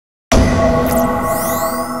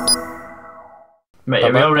Right,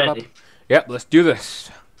 are we all ready? Yep, let's do this.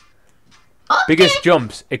 Biggest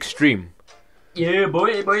jumps, extreme. Yeah,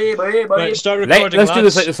 boy. Right, start recording, Let's do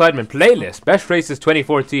this like lads. the Sidemen. Playlist. Best races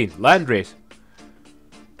 2014. Land race.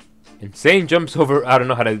 Insane jumps over. I don't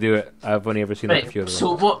know how to do it. I've only ever seen like a few of them.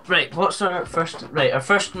 So what? Right, what's our first? Right, our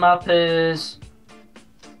first map is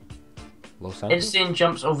Los Santos. insane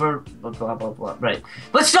jumps over. Blah blah blah blah. Right,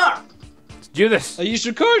 let's start. Let's do this. Are you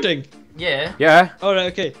recording? Yeah. Yeah.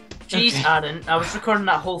 Alright, okay. Jeez, Okay. Aaron, I was recording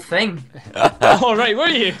that whole thing. Alright, were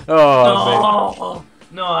you? Oh, Oh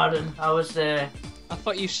no, Aaron, I was I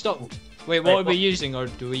thought you stopped. Wait, Right, what are we what- using, or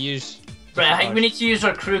do we use... right. I think we need to use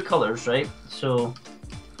our crew colors, right? So,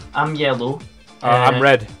 I'm yellow. I'm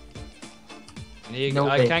red. No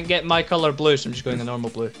I way. can't get my colour blue, so I'm just going the normal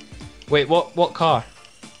blue. Wait, what car?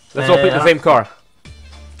 Let's all pick the same car.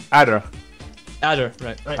 Adder. Adder,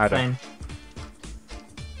 right. Right, I don't- fine.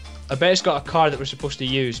 I bet it's got a car that we're supposed to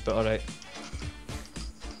use, but alright.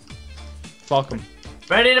 Fuck 'em.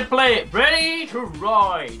 Ready to play. Ready to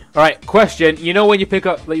ride. All right. Question. You know when you pick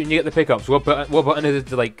up, like when you get the pickups, what button is it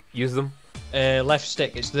to like use them? Left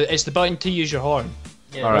stick. It's the button to use your horn.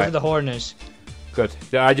 Yeah. All Whatever right. the horn is. Good.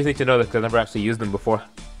 Yeah, I just need to know that because I've never actually used them before.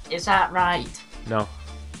 Is that right? No.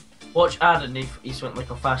 Watch Aaron. He's went like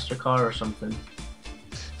a faster car or something.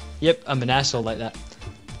 Yep, I'm an asshole like that.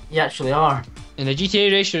 You actually are. In a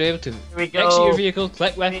GTA race, you're able to Here we go. exit your vehicle,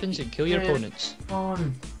 collect weapons, and kill your opponents.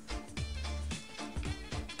 On.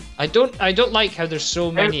 I don't like how there's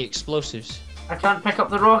so many explosives. I can't pick up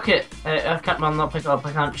the rocket. I can't. Well, not pick up.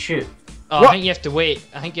 I can't shoot. Oh, What? I think you have to wait.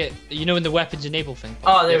 I think you know in the weapons enable thing.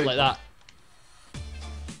 Oh, there we like go. that.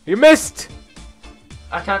 You missed.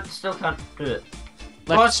 I can't. Still can't do it.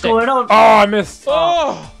 Left What's stick. going on? Oh, I missed.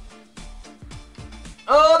 Oh!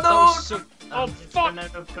 Oh That no! was so- oh, I'm just fuck. been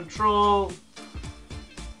out of control.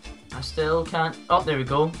 I still can't. Oh, there we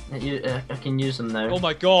go. I can use them now. Oh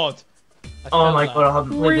my god. I Oh felt my that. god! I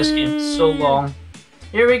haven't played this game in so long.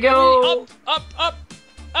 Here we go. Up! Up.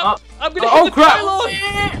 I'm gonna Oh, hit the crap.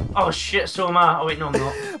 pylon! Oh shit! So am I. Oh wait, no, I'm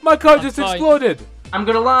not. My car I'm just fine. exploded. I'm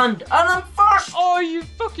gonna land, and I'm first. Oh, you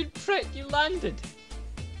fucking prick! You landed.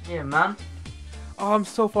 Yeah, man. Oh, I'm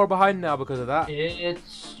so far behind now because of that.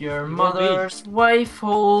 It's your You won't be. mother's wife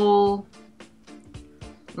hole.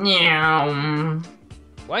 Meow.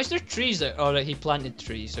 Why is there trees there? Oh, right, he planted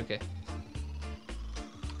trees. Okay.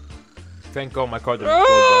 Thank God my car didn't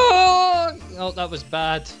explode. Oh, that was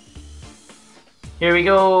bad. Here we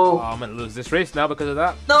Oh, go. I'm gonna lose this race now because of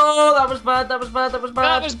that. No, that was bad. That was bad. That was bad.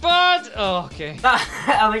 That was bad. Oh, okay.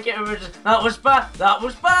 I think it was. That was bad. That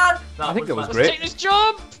was bad. That I think that was bad. great. Take this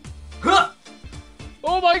jump. Huh!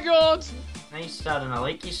 Oh my god. Nice, Darren. I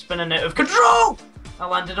like you spinning out of control. I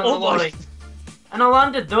landed on Oh the my- lorry, and I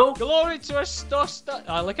landed though. Glory to a star.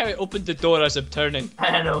 I like how it opened the door as I'm turning.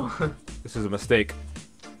 I know. This is a mistake.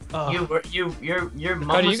 Oh. Your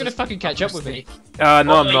mum. Are you was gonna a fucking catch up with me? mistake. No, Oh, I'm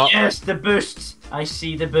not. Yes, the boosts. I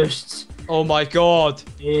see the boosts. Oh my god.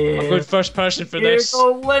 Yeah. I'm going first person for Here this.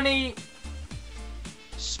 go, Lenny.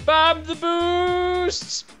 Spam the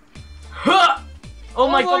boosts. Huh! Oh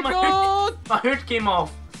my god, god. my hood came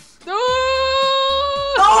off. No.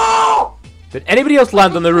 No! Did anybody else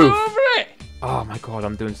land on the roof? Over it. Oh my God,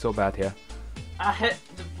 I'm doing so bad here. I hit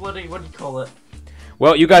the bloody, what do you call it?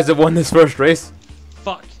 Well, you guys have won this first race.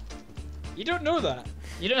 Fuck. You don't know that.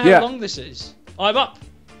 You don't know how Yeah. long this is. Oh, I'm up.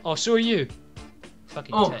 Oh, so are you.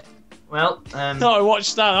 Fucking Oh. tit. Well, No, I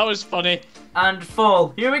watched that. That was funny. and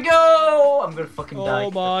fall. Here we go! I'm gonna fucking die.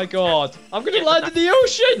 Oh my god. I'm gonna Yeah, land in the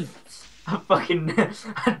ocean. I fucking,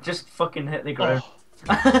 I just fucking hit the ground.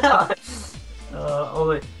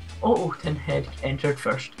 Oh. Oh, Tin Head entered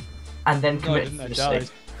first. And then No, I committed didn't. I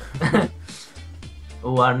suicide. died.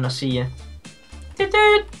 Oh, Aaron, I see you.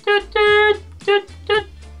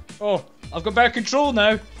 Oh, I've got better control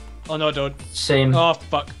now. Oh no, I don't. Same. Oh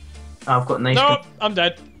fuck. I've got nice. No, I'm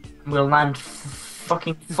dead. We'll land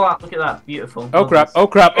fucking flat. Look at that. Beautiful. Oh crap, oh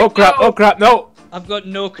crap, oh crap, oh crap, no! I've got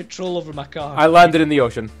no control over my car. I landed in the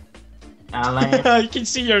ocean. Aaron, You can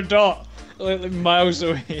see your dot like miles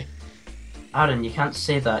away. Aaron, you can't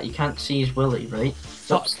say that. You can't see his willy, right?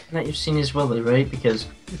 Stop Fuck. saying that you've seen his willy, right? Because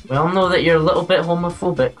we all know that you're a little bit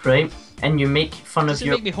homophobic, right? And you make fun of Does it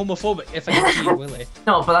your... make me homophobic if I can see your willy?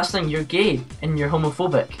 No, but that's the thing. You're gay and you're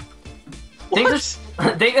homophobic. Think there's,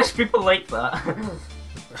 think there's people like that.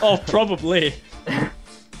 Oh, probably.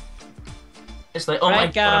 It's like, oh my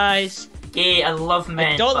Right, guys. god, I'm gay. I love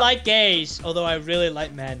men. I don't but- like gays, although I really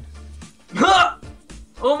like men.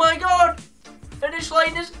 Oh my god! Finish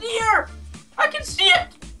line is near! I can see it!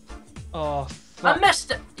 Oh, I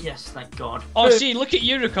missed it! Yes, thank God. Oh, see, look at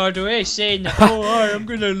you, Ricardo, saying that, oh, I'm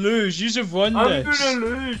gonna lose. You have won this.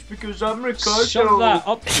 lose because I'm Ricardo. Shut that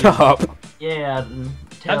up. Shut up. Yeah,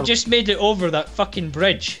 I've just made it over that fucking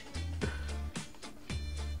bridge.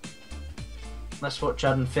 Let's watch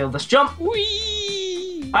Adam fail this jump.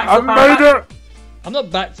 Whee! I made it! I'm not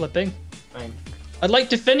backflipping. Fine. I'd like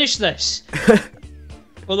to finish this.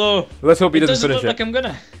 Although, Let's hope he it doesn't doesn't finish look it. like I'm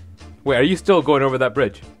gonna. Wait, are you still going over that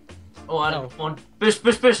bridge? Oh, Adam, No. come on. Boost,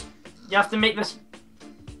 boost, boost. You have to make this.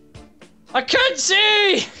 I can't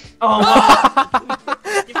see! Oh, wow.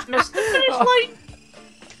 You've missed the finish line.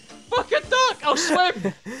 Fuck a duck! I'll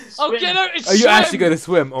swim! I'll Swim. get out and Are swim! you actually gonna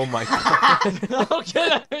swim? Oh my god. I'll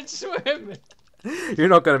get out and swim! You're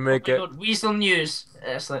not gonna make Oh it. my God, Weasel News.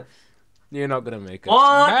 It's like, You're not gonna make it.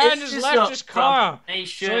 what Man is has this left up his car from a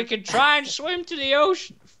so he can try and swim to the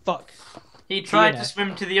ocean. Fuck. He tried Yeah. to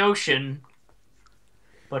swim to the ocean,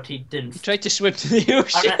 but he He didn't. tried to swim to the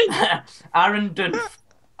ocean. Aaron didn't.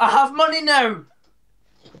 I have money now.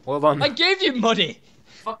 Well done. I gave you money!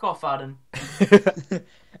 Fuck off, Aaron.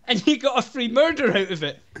 And you got a free murder out of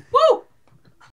it. Woo!